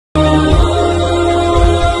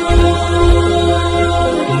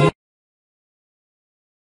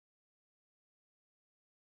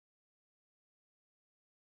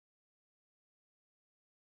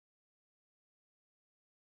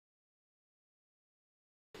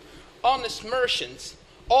honest merchants,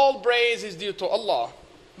 all praise is due to Allah,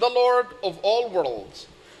 the Lord of all worlds,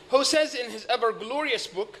 who says in his ever glorious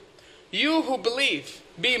book, "You who believe,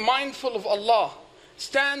 be mindful of Allah,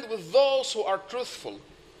 stand with those who are truthful.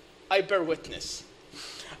 I bear witness.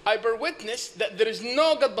 I bear witness that there is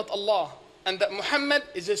no God but Allah, and that Muhammad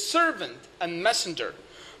is his servant and messenger.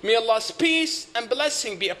 May Allah's peace and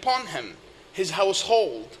blessing be upon him, his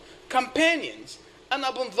household, companions, and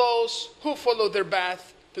upon those who follow their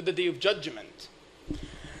path to the day of judgment."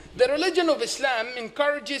 The religion of Islam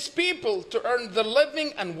encourages people to earn their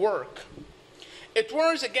living and work. It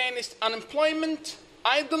warns against unemployment,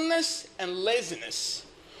 idleness, and laziness.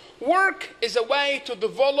 Work is a way to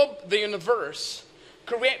develop the universe,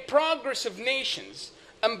 create progressive nations,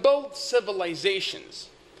 and build civilizations.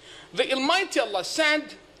 The Almighty Allah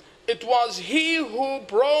said, "It was He who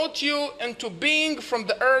brought you into being from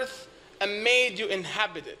the earth and made you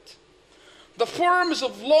inhabit it." The forms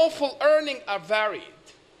of lawful earning are varied,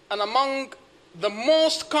 and among the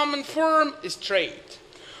most common form is trade,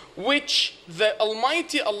 which the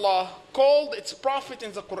Almighty Allah called its Prophet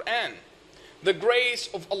in the Quran, the grace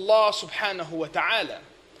of Allah subhanahu wa ta'ala.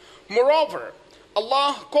 Moreover,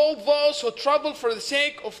 Allah called those who travel for the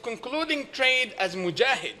sake of concluding trade as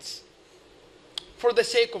mujahids, for the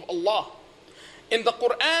sake of Allah. In the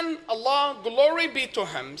Quran, Allah, glory be to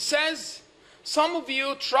Him, says, "Some of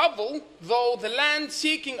you travel though the land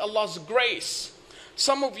seeking Allah's grace,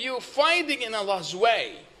 some of you fighting in Allah's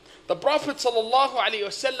way." The Prophet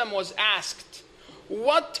ﷺ was asked,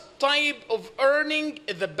 "What type of earning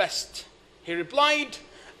is the best?" He replied,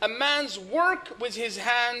 "A man's work with his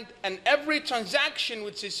hand and every transaction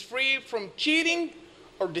which is free from cheating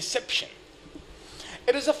or deception."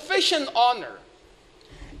 It is sufficient honor.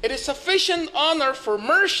 It is sufficient honor for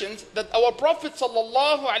merchants that our Prophet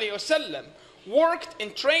ﷺ worked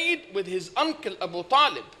in trade with his uncle Abu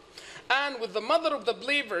Talib and with the mother of the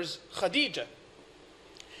believers, Khadija.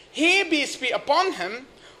 He, peace be upon him,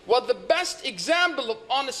 was the best example of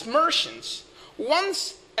honest merchants.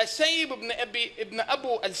 Once As-Sayyib ibn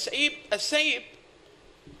Abu al-Sayyib,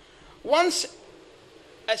 once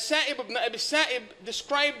As-Sayyib ibn Abi Sa'ib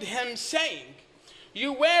described him saying,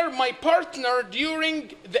 "You were my partner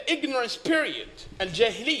during the ignorance period,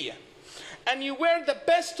 al-Jahiliyyah, and you were the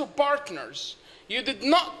best of partners. You did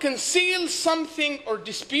not conceal something or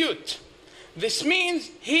dispute." This means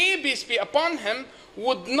he, peace be upon him,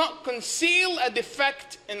 would not conceal a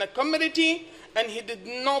defect in a commodity, and he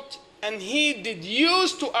did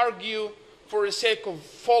use to argue for the sake of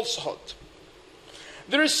falsehood.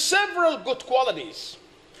 There are several good qualities.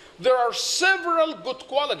 There are several good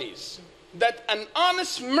qualities that an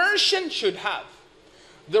honest merchant should have.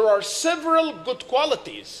 There are several good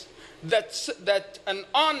qualities that an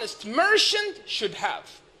honest merchant should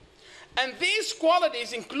have. And these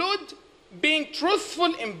qualities include being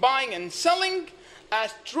truthful in buying and selling,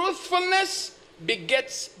 as truthfulness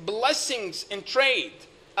begets blessings in trade.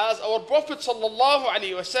 As our Prophet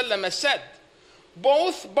ﷺ said,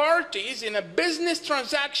 both parties in a business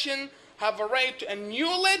transaction have a right to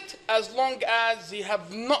annul it as long as they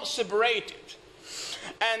have not separated.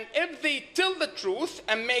 And if they tell the truth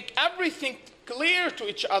and make everything clear to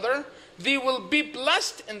each other, they will be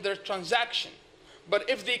blessed in their transaction. But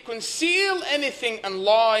if they conceal anything and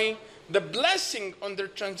lie, the blessing on their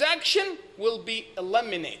transaction will be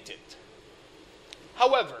eliminated.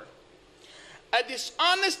 However, a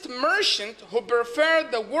dishonest merchant who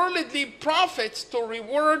prefers the worldly profits to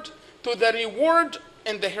the reward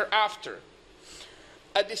in the hereafter.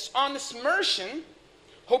 A dishonest merchant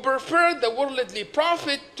who prefers the worldly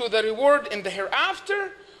profit to the reward in the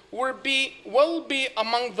hereafter will be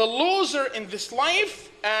among the losers in this life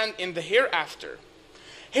and in the hereafter.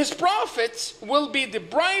 His profits will be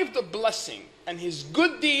deprived of blessing, and his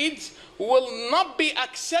good deeds will not be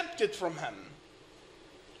accepted from him.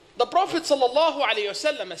 The Prophet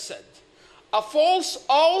ﷺ said, "A false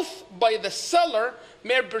oath by the seller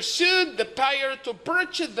may persuade the buyer to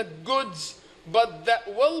purchase the goods, but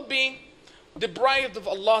that will be deprived of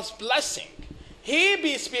Allah's blessing." He,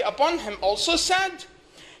 peace be upon him, also said,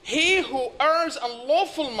 "He who earns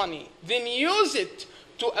unlawful money, then use it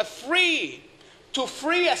to free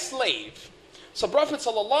a slave." So Prophet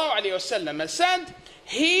ﷺ said,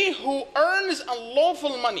 "He who earns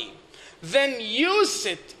unlawful money, then use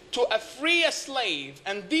it to free a slave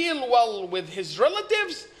and deal well with his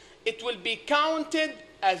relatives, it will be counted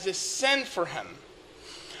as a sin for him."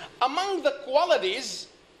 Among the qualities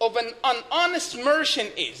of an honest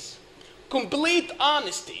merchant is complete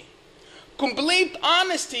honesty. Complete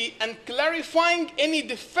honesty and clarifying any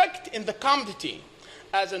defect in the commodity,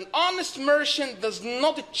 as an honest merchant does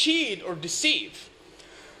not cheat or deceive.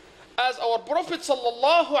 As our Prophet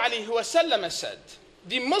sallallahu alaihi wasallam said,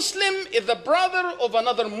 the Muslim is the brother of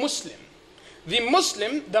another Muslim. The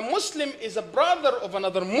Muslim is a brother of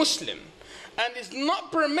another Muslim, and it's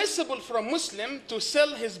not permissible for a Muslim to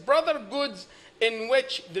sell his brother goods in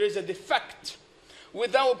which there is a defect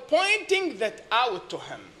without pointing that out to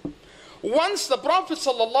him. Once the Prophet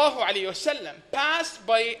ﷺ passed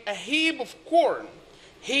by a heap of corn,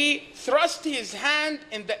 he thrust his hand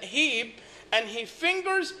in the heap and his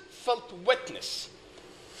fingers felt wetness.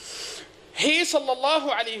 He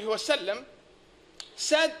ﷺ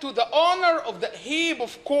said to the owner of the heap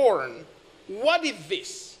of corn, "What is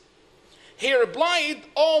this?" He replied,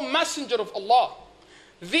 "O Messenger of Allah,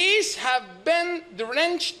 these have been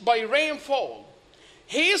drenched by rainfall."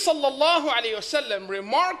 He ﷺ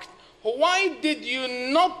remarked, "Why did you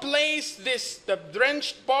not place the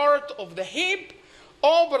drenched part of the heap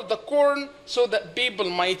over the corn so that people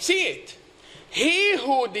might see it? He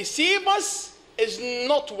who deceives us is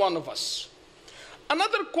not one of us."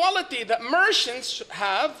 Another quality that merchants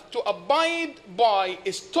have to abide by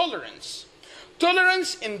is tolerance.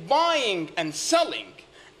 Tolerance in buying and selling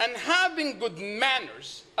and having good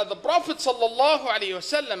manners. As the Prophet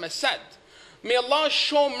ﷺ said, "May Allah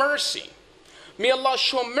show mercy. May Allah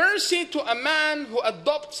show mercy to a man who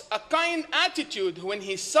adopts a kind attitude when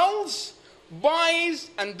he sells, buys,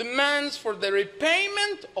 and demands for the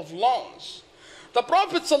repayment of loans." The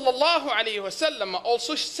Prophet ﷺ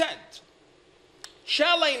also said,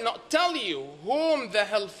 "Shall I not tell you whom the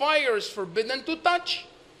hellfire is forbidden to touch?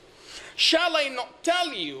 Shall I not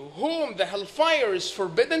tell you whom the hellfire is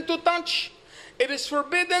forbidden to touch? It is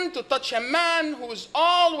forbidden to touch a man who is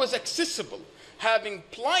always accessible, having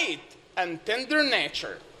polite and tender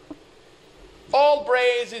nature." All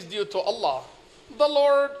praise is due to Allah, the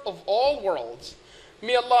Lord of all worlds.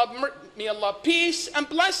 May Allah peace and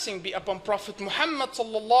blessing be upon Prophet Muhammad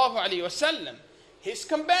sallallahu alaihi wasallam, his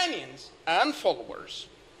companions and followers.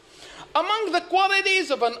 Among the qualities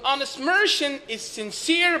of an honest merchant is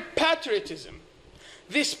sincere patriotism.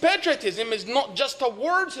 This patriotism is not just a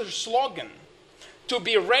word or slogan to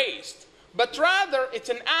be raised, but rather it's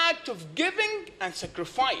an act of giving and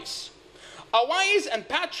sacrifice. A wise and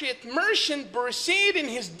patriot merchant proceeds in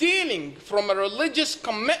his dealing from a religious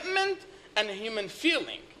commitment and a human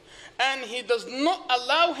feeling, and he does not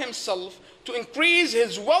allow himself to increase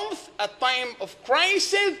his wealth at time of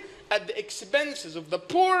crisis at the expenses of the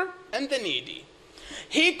poor and the needy.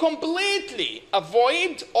 He completely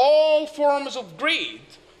avoids all forms of greed,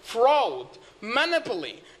 fraud,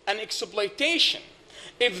 monopoly, and exploitation.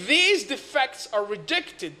 If these defects are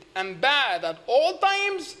rejected and bad at all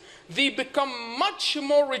times, they become much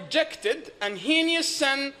more rejected and heinous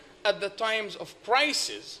sin at the times of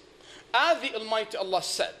crisis. As the Almighty Allah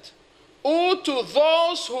said, "Woe to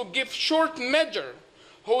those who give short measure,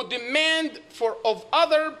 who demand of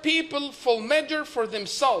other people full measure for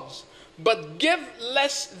themselves, but give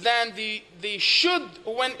less than they should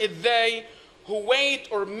when it they who wait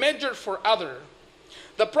or measure for other."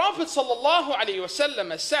 The Prophet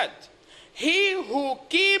ﷺ said, "He who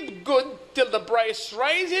keeps good till the price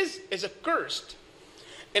rises is accursed."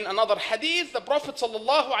 In another hadith, the Prophet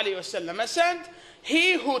ﷺ said,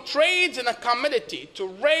 "He who trades in a commodity to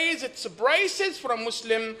raise its prices for a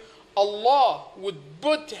Muslim, Allah would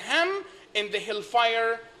put him in the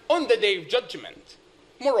hellfire on the day of judgment."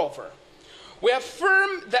 Moreover, we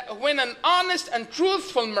affirm that when an honest and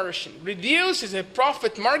truthful merchant reduces a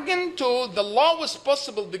profit margin to the lowest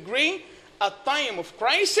possible degree at time of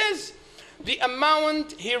crisis, the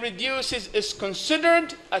amount he reduces is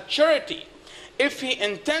considered a charity if he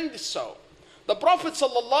intends so. The Prophet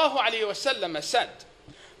ﷺ said,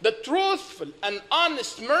 "The truthful and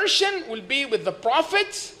honest merchant will be with the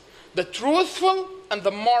prophets, the truthful and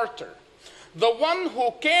the martyr. The one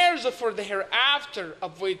who cares for the hereafter,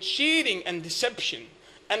 avoids cheating and deception,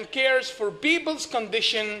 and cares for people's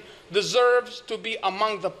condition deserves to be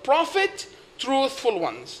among the prophet, truthful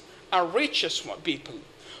ones, and righteous people,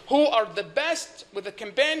 who are the best with a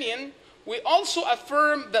companion." We also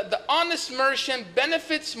affirm that the honest merchant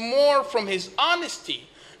benefits more from his honesty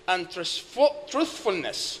and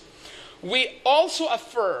truthfulness. We also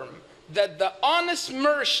affirm that the honest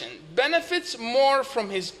merchant benefits more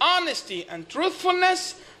from his honesty and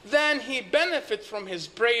truthfulness than he benefits from his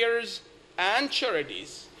prayers and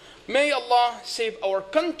charities. May Allah save our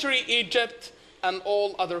country, Egypt, and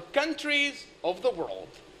all other countries of the world.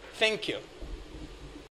 Thank you.